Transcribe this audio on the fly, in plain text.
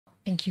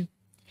Thank you.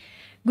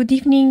 Good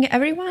evening,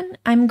 everyone.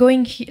 I'm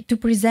going to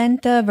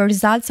present the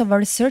results of a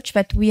research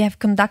that we have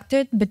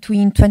conducted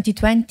between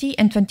 2020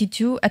 and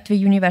 2022 at the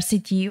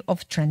University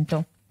of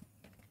Trento.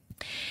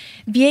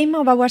 The aim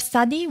of our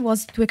study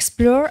was to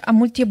explore a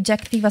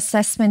multi-objective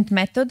assessment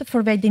method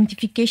for the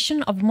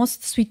identification of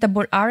most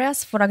suitable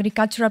areas for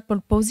agricultural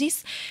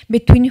purposes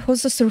between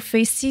host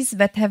surfaces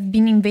that have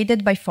been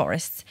invaded by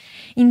forests.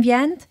 In the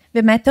end,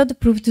 the method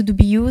proved to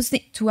be used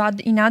to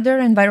add in other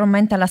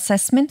environmental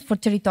assessment for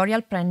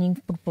territorial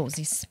planning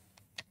purposes.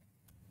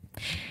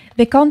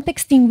 The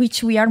context in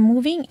which we are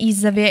moving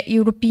is the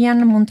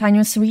European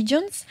mountainous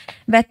regions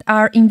that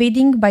are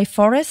invading by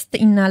forest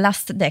in the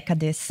last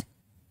decades.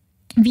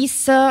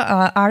 These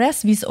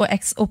areas, these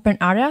open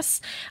areas,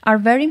 are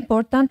very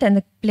important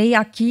and play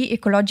a key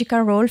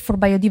ecological role for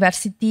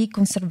biodiversity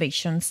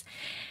conservation.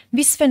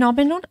 This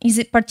phenomenon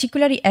is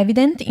particularly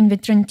evident in the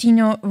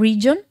Trentino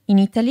region in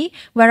Italy,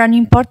 where an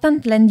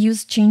important land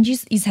use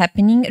changes is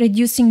happening,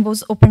 reducing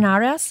those open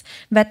areas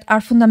that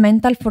are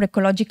fundamental for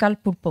ecological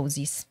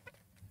purposes.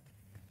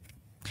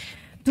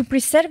 To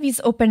preserve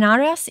these open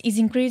areas is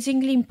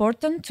increasingly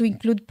important to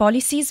include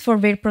policies for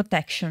their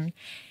protection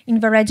in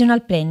the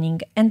regional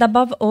planning and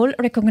above all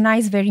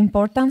recognize their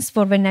importance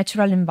for the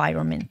natural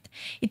environment.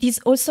 It is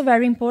also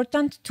very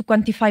important to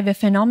quantify the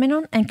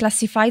phenomenon and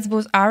classify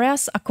those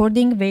areas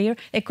according to their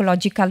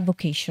ecological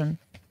vocation.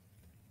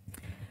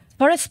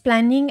 Forest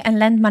planning and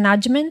land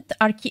management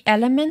are key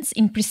elements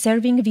in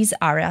preserving these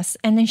areas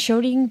and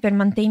ensuring their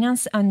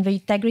maintenance and the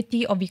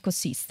integrity of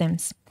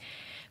ecosystems.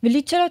 The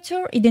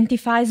literature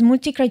identifies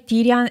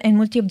multi-criterion and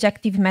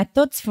multi-objective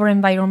methods for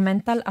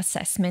environmental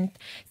assessment,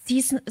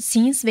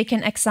 since they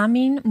can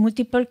examine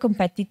multiple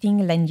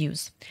competing land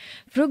use.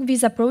 Through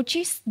these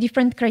approaches,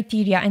 different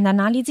criteria and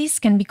analyses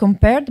can be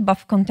compared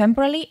both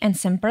contemporarily and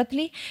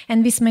separately,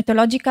 and this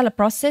methodological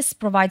process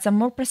provides a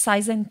more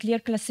precise and clear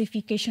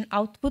classification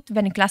output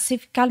than a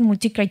classical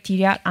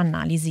multi-criteria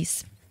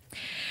analysis.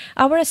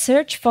 Our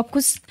research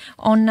focused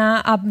on,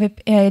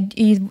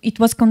 it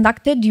was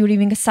conducted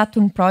during a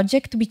SATURN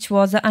project, which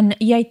was an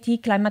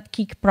EIT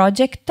Climate-KIC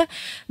project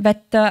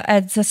that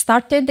has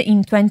started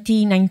in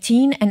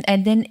 2019 and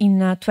ended in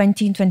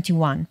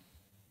 2021.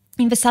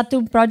 In the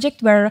SATURN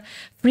project, where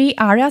 3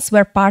 areas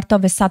were part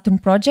of the SATURN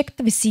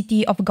project: the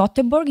city of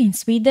Gothenburg in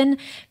Sweden,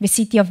 the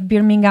city of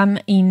Birmingham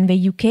in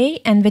the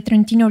UK, and the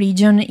Trentino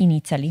region in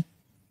Italy.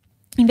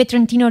 In the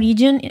Trentino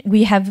region,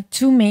 we have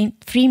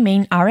 3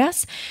 main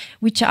areas,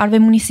 which are the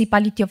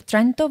Municipality of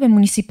Trento, the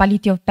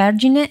Municipality of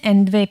Pergine,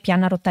 and the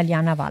Piana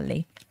Rotaliana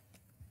Valley.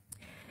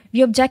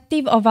 The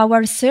objective of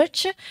our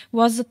research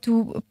was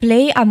to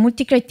play a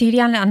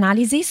multi-criterion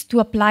analysis to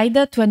apply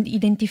to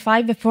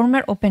identify the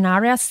former open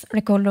areas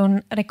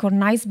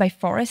recognized by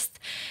forests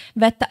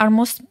that are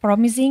most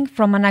promising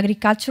from an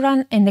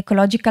agricultural and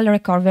ecological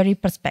recovery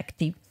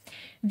perspective.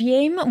 The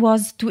aim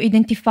was to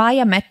identify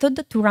a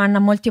method to run a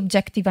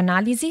multi-objective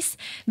analysis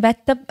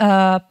that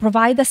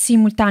provide a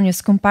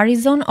simultaneous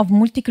comparison of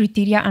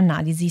multi-criteria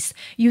analysis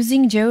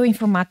using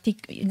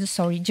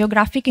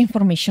Geographic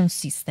Information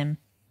System.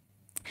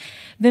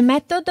 The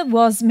method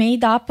was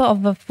made up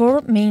of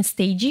 4 main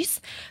stages: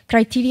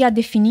 criteria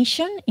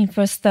definition in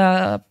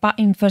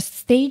first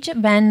stage,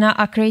 then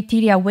a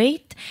criteria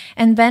weight,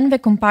 and then the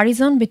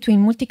comparison between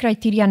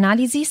multi-criteria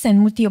analysis and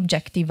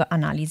multi-objective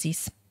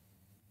analysis.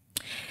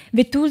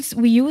 The tools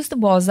we used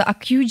was a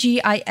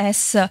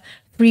QGIS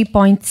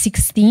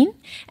 3.16,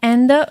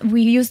 and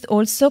we used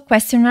also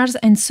questionnaires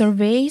and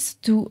surveys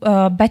to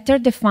better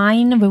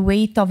define the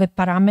weight of the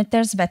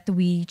parameters that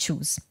we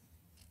choose.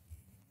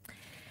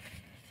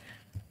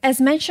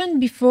 As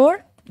mentioned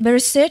before, the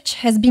research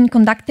has been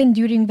conducted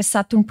during the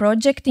SATURN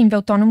project in the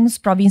Autonomous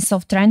Province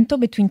of Trento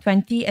between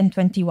 2020 and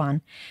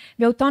 2021.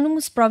 The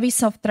Autonomous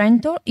Province of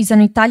Trento is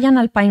an Italian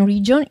alpine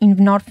region in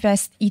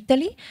northwest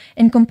Italy,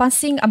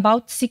 encompassing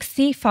about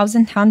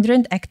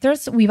 60,100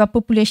 hectares with a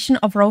population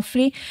of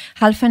roughly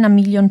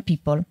 500,000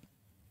 people.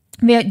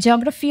 The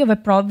geography of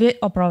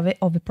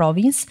a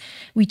province,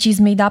 which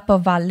is made up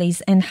of valleys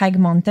and high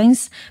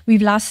mountains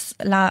with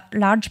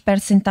large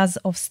percentage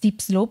of steep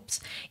slopes,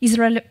 is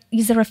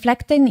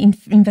reflected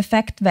in the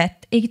fact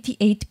that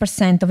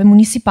 88% of the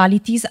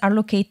municipalities are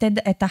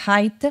located at a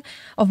height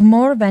of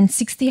more than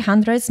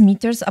 600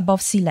 meters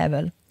above sea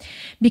level.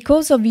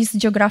 Because of these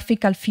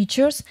geographical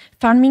features,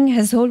 farming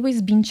has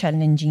always been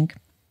challenging,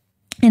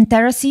 and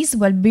terraces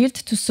were built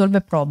to solve the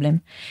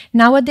problem.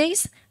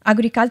 Nowadays,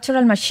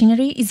 agricultural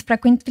machinery is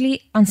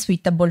frequently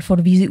unsuitable for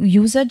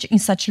usage in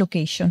such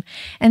location,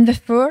 and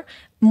therefore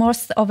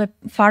most of the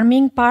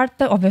farming part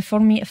of the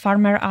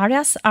farmer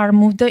areas are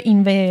moved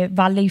in the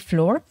valley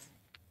floor,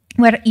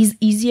 where it is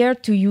easier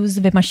to use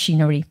the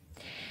machinery.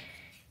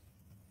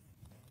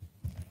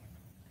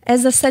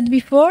 As I said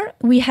before,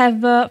 we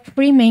have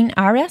 3 main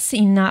areas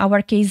in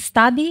our case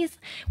studies,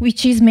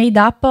 which is made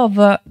up of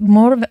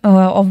more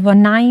of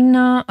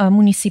 9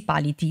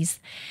 municipalities.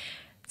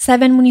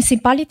 7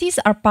 municipalities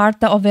are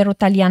part of the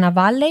Rotaliana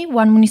Valley.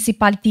 One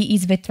municipality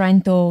is the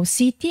Trento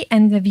city,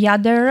 and the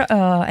other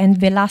and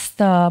the last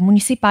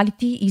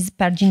municipality is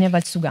Pergine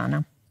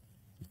Valsugana.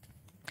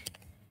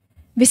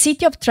 The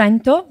city of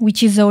Trento,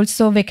 which is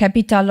also the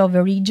capital of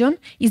the region,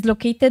 is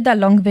located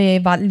along the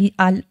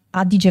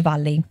Adige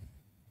Valley.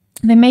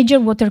 The major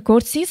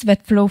watercourses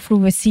that flow through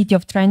the city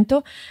of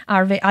Trento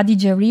are the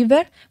Adige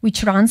River,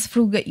 which runs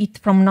through it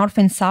from north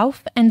and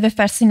south, and the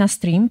Fersina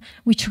stream,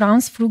 which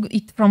runs through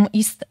it from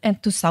east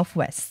and to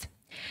southwest.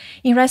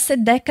 In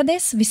recent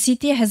decades, the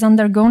city has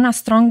undergone a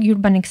strong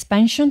urban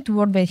expansion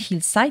toward the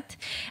hillside,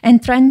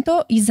 and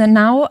Trento is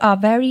now a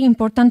very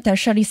important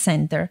tertiary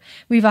center,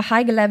 with a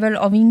high level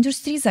of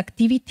industries,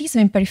 activities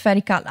in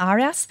peripheral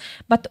areas,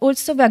 but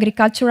also the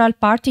agricultural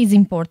part is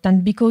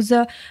important because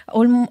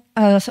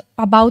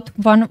about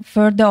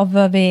 1/3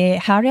 of the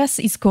areas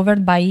is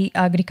covered by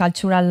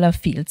agricultural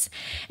fields.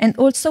 And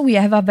also we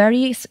have a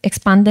very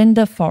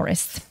expanded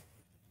forest.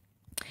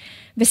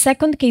 The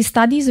second case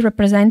study is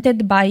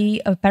represented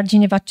by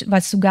Pergine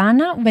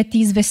Valsugana, that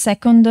is the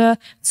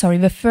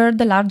third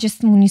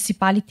largest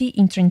municipality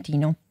in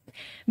Trentino.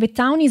 The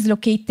town is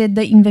located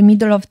in the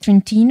middle of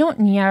Trentino,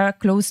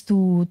 close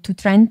to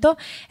Trento,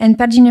 and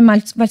Pergine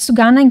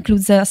Valsugana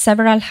includes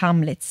several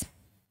hamlets.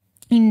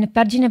 In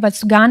Pergine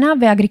Valsugana,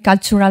 the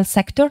agricultural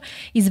sector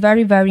is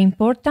very, very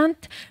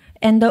important.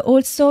 And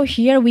also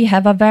here we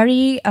have a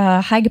very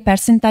high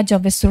percentage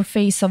of the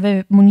surface of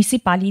a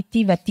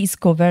municipality that is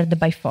covered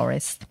by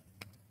forest.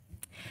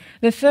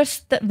 The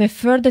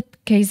third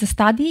case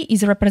study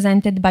is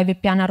represented by the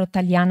Piana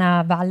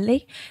Rotaliana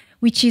Valley,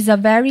 which is a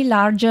very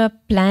large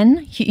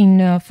plan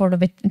for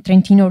the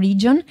Trentino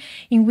region,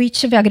 in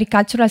which the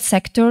agricultural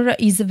sector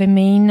is the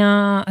main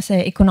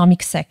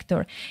economic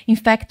sector. In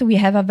fact, we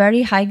have a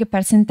very high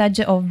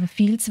percentage of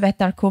fields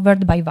that are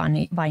covered by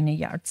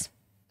vineyards.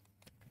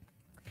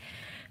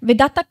 The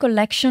data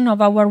collection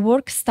of our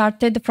work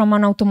started from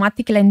an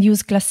automatic land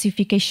use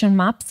classification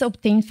maps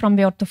obtained from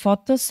the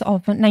orthophotos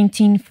of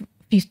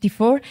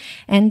 1954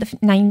 and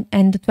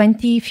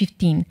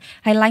 2015,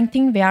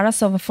 highlighting the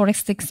areas of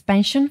forest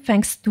expansion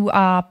thanks to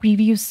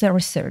previous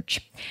research.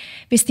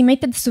 The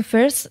estimated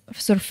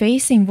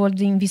surface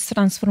involved in this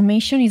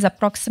transformation is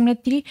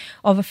approximately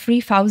of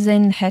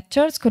 3,000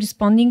 hectares,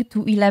 corresponding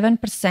to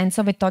 11%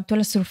 of the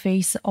total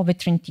surface of the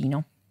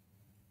Trentino.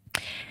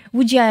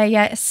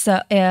 QGIS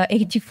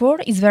 84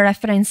 is the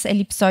reference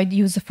ellipsoid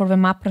used for the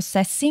map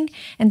processing,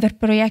 and the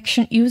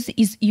projection use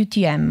is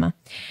UTM.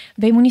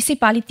 The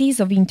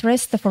municipalities of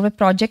interest for the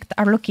project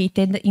are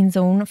located in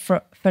Zone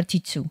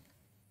 32.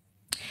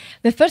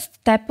 The first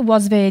step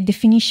was the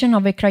definition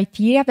of a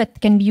criteria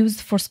that can be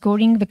used for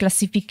scoring the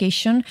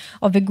classification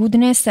of the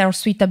goodness or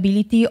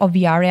suitability of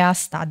the area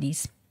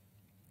studies.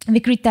 The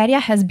criteria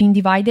has been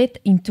divided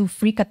into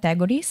 3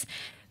 categories.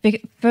 The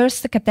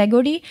first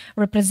category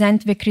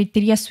represents the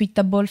criteria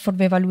suitable for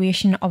the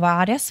evaluation of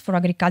areas for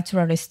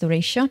agricultural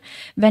restoration.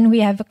 Then we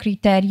have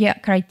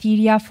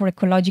criteria for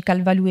ecological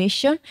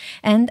evaluation.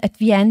 And at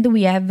the end,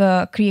 we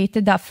have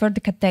created a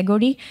third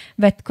category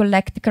that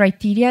collects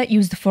criteria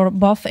used for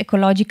both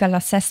ecological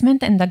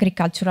assessment and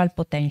agricultural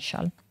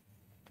potential.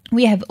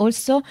 We have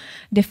also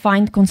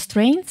defined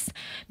constraints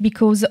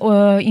because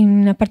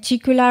in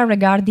particular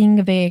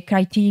regarding the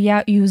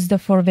criteria used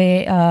for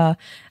the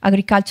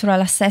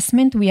agricultural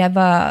assessment, we have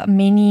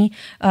many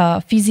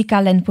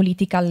physical and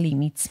political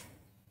limits.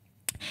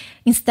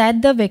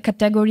 Instead, the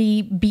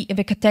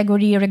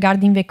category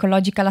regarding the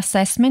ecological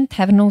assessment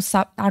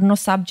are not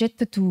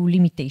subject to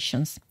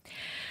limitations.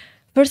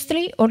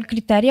 Firstly, all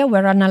criteria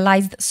were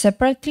analyzed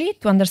separately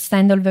to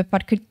understand all the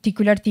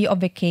particularity of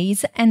the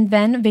case, and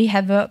then they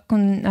have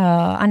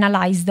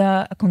analyzed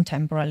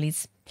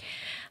contemporaneously.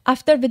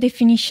 After the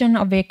definition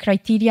of the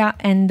criteria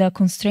and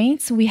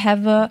constraints, we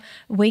have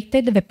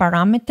weighted the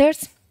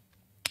parameters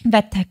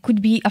that could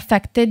be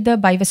affected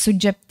by the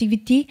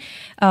subjectivity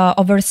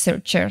of a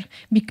researcher,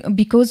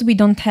 because we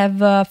don't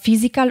have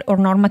physical or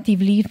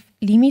normative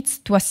limits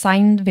to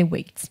assign the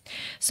weights.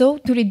 So,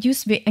 to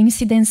reduce the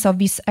incidence of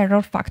this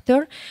error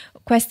factor,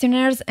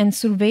 questionnaires and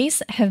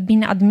surveys have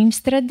been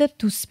administered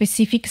to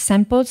specific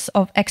samples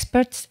of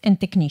experts and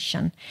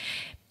technicians.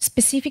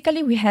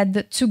 Specifically, we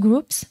had 2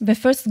 groups. The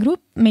first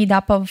group made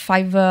up of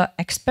 5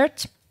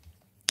 experts,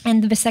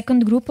 and the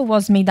second group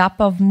was made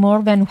up of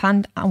more than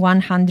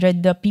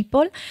 100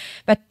 people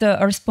that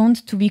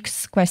respond to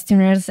these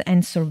questionnaires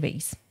and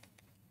surveys.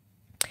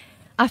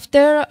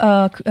 After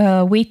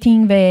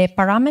weighting the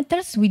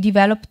parameters, we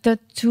developed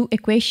 2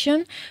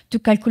 equations to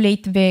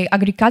calculate the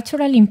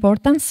agricultural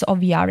importance of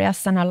the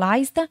areas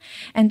analyzed,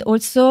 and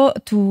also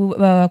to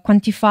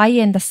quantify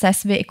and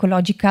assess the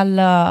ecological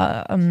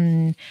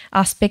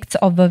aspects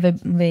of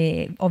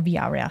the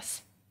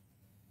areas.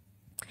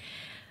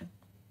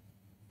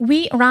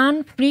 We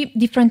ran 3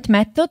 different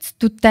methods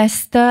to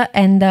test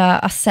and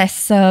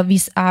assess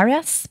these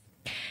areas.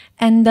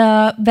 And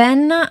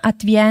then, at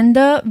the end,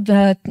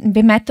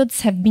 the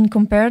methods have been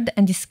compared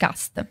and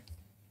discussed.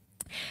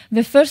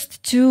 The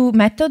first two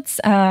methods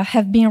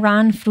have been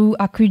run through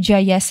a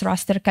QGIS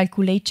raster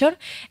calculator,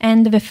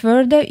 and the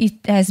third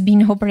it has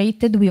been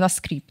operated with a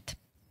script.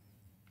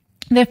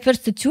 The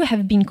first two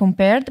have been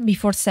compared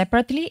before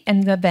separately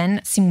and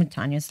then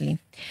simultaneously.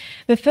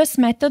 The first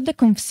method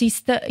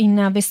consists in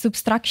the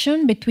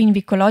subtraction between the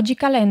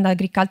ecological and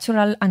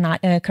agricultural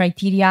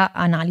criteria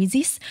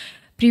analysis,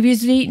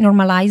 previously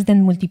normalized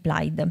and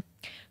multiplied.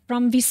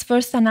 From this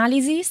first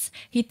analysis,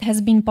 it has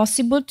been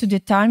possible to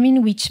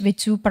determine which the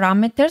two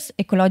parameters,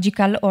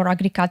 ecological or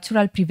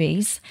agricultural,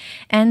 prevails,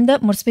 and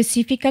more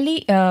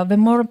specifically, the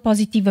more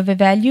positive the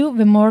value,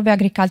 the more the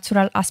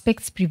agricultural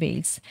aspects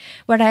prevails.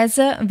 Whereas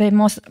the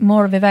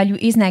more the value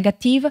is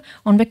negative,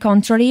 on the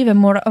contrary, the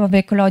more of the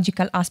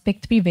ecological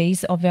aspect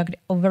prevails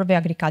over the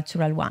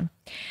agricultural one.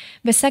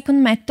 The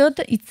second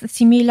method is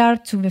similar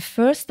to the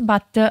first,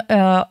 but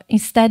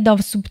instead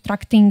of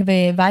subtracting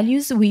the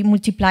values, we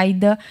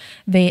multiplied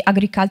the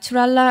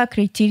agricultural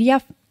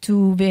criteria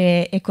to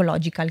the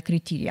ecological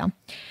criteria.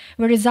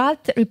 The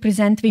result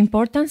represents the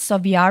importance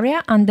of the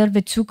area under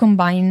the two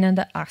combined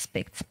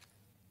aspects.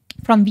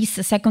 From this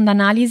second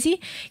analysis,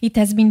 it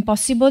has been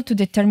possible to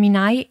determine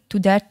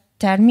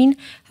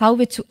how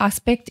the two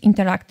aspects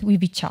interact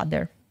with each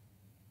other.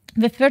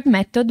 The third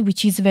method,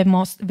 which is the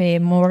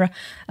more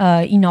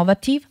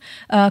innovative,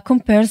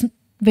 compares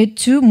the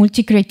two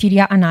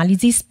multi-criteria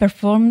analyses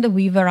performed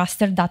with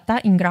raster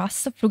data in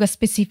GRASS through a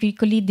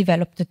specifically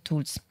developed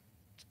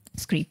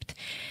script.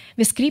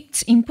 The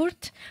script's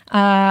input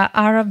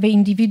are the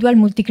individual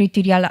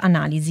multi-criteria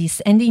analyses,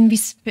 and in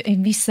this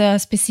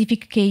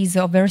specific case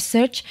of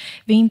research,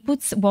 the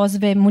inputs was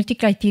the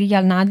multi-criteria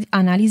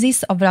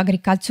analysis of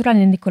agricultural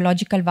and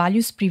ecological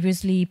values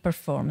previously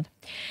performed.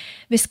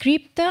 The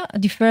script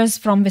differs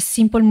from the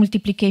simple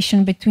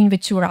multiplication between the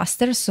two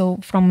rasters, so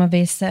from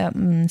this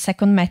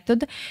second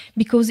method,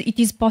 because it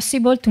is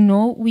possible to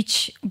know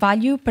which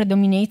value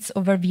predominates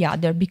over the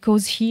other,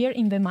 because here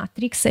in the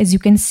matrix, as you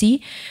can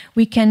see,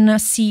 we can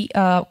see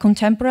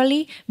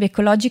contemporarily the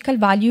ecological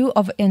value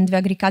and the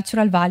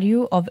agricultural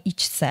value of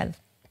each cell.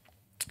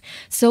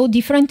 So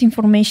different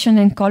information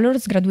and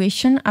colors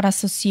graduation are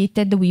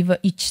associated with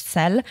each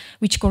cell,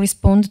 which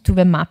correspond to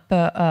the map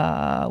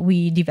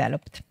we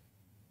developed.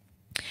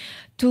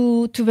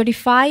 To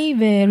verify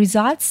the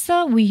results,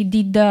 we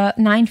did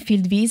 9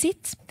 field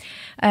visits,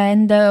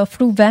 and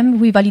through them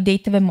we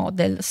validated the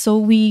model. So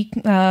we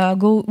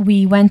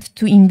went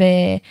in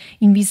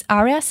these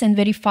areas and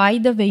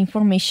verified the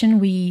information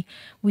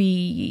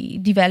we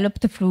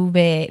developed through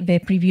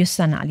the previous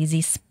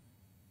analysis.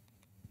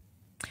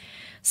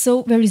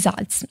 So the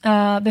results.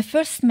 The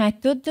first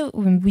method,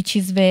 which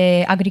is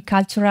the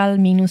agricultural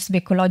minus the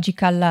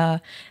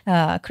ecological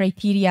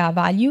criteria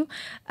value,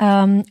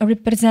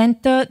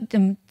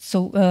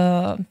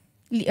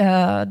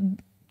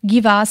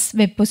 give us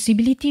the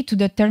possibility to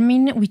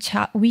determine which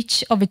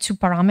of the two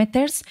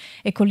parameters,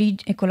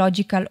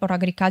 ecological or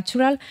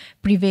agricultural,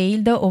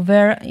 prevailed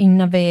over in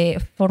the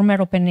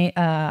former open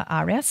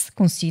areas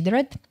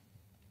considered.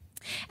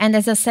 And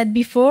as I said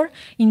before,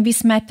 in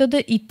this method,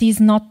 it is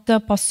not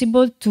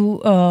possible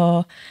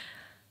to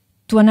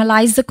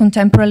analyze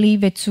contemporarily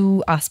the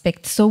two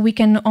aspects. So we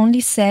can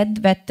only say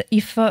that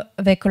if the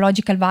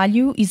ecological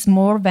value is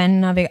more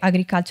than the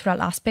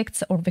agricultural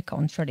aspects or the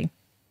contrary.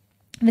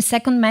 The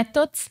second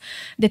method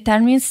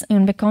determines,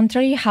 on the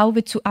contrary, how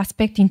the two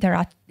aspects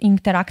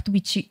interact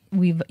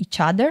with each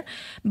other,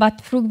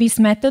 but through this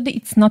method,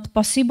 it's not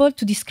possible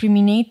to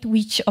discriminate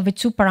which of the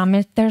two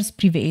parameters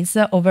prevails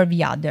over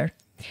the other.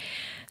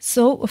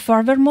 So,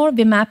 furthermore,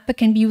 the map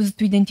can be used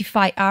to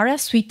identify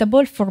areas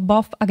suitable for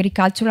both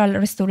agricultural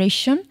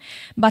restoration,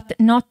 but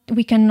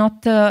we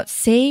cannot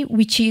say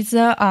which is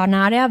an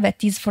area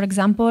that is, for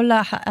example,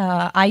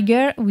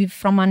 higher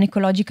from an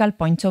ecological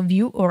point of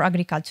view or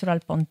agricultural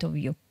point of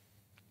view.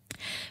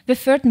 The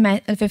third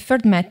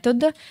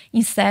method,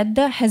 instead,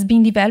 has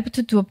been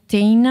developed to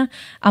obtain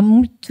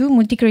two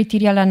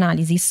multi-criteria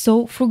analysis.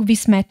 So, through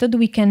this method,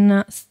 we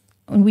can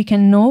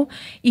know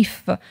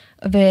if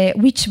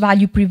which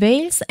value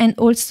prevails and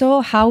also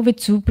how the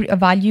two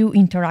value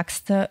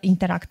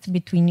interact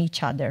between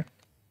each other.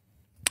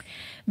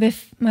 The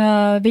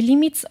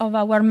limits of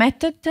our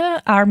method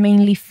are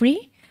mainly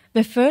three.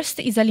 The first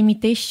is a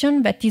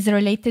limitation that is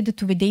related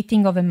to the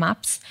dating of the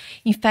maps.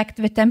 In fact,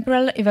 the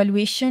temporal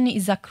evaluation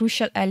is a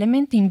crucial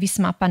element in this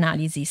map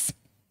analysis.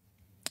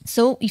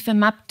 So, if a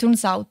map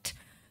turns out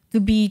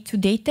to be too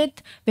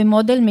dated, the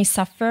model may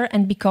suffer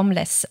and become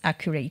less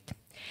accurate.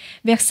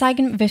 The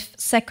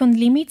second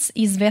limit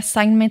is the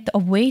assignment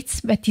of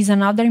weights, that is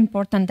another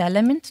important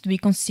element to be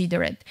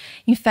considered.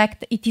 In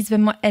fact, it is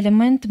the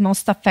element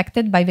most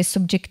affected by the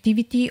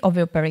subjectivity of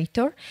the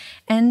operator.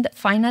 And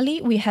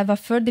finally, we have a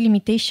third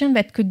limitation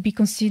that could be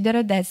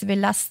considered as the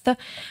last,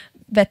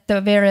 that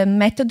their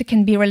method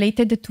can be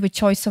related to the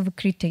choice of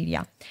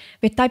criteria.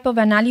 The type of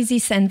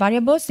analysis and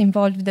variables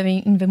involved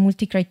in the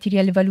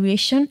multi-criterial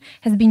evaluation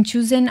has been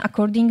chosen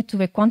according to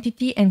the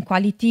quantity and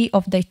quality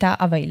of data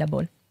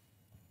available.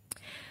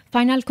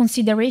 Final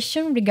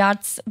consideration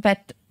regards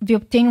that the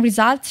obtained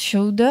results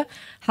showed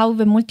how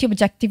the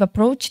multi-objective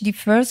approach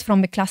differs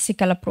from the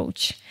classical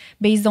approach,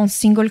 based on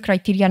single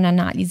criterion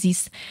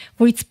analysis,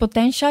 for its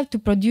potential to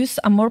produce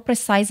a more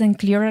precise and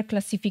clearer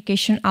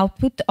classification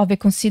output of a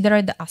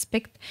considered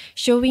aspect,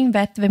 showing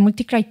that the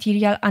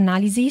multi-criterial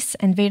analysis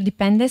and their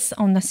dependence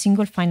on a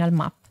single final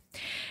map.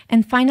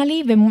 And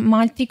finally, the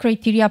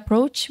multi-criteria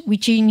approach,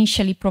 which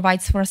initially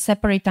provides for a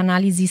separate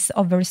analysis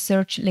of the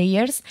research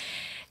layers,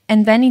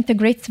 and then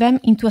integrates them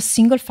into a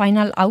single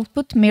final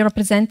output, may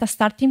represent a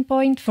starting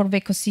point for the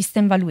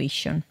ecosystem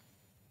valuation.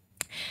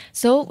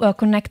 So,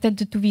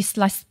 connected to this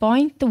last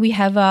point, we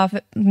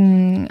have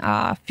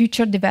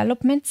future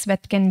developments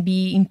that can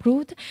be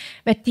improved.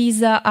 That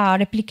is a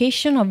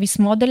replication of this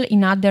model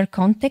in other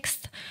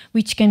contexts,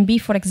 which can be,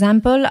 for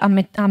example,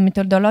 a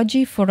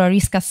methodology for a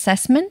risk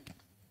assessment,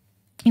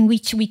 in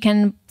which we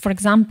can, for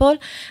example,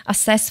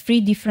 assess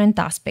 3 different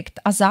aspects: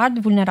 hazard,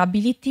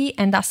 vulnerability,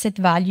 and asset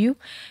value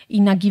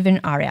in a given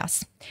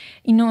areas.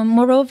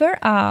 Moreover,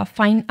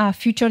 a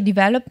future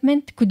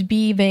development could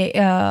be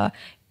the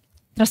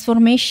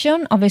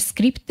transformation of a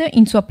script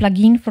into a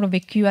plugin for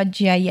the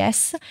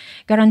QGIS,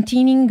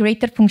 guaranteeing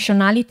greater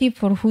functionality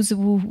for those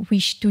who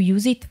wish to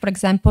use it, for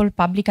example,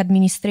 public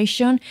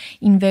administration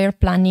in their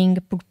planning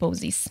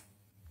purposes.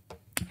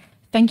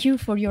 Thank you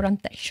for your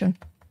attention.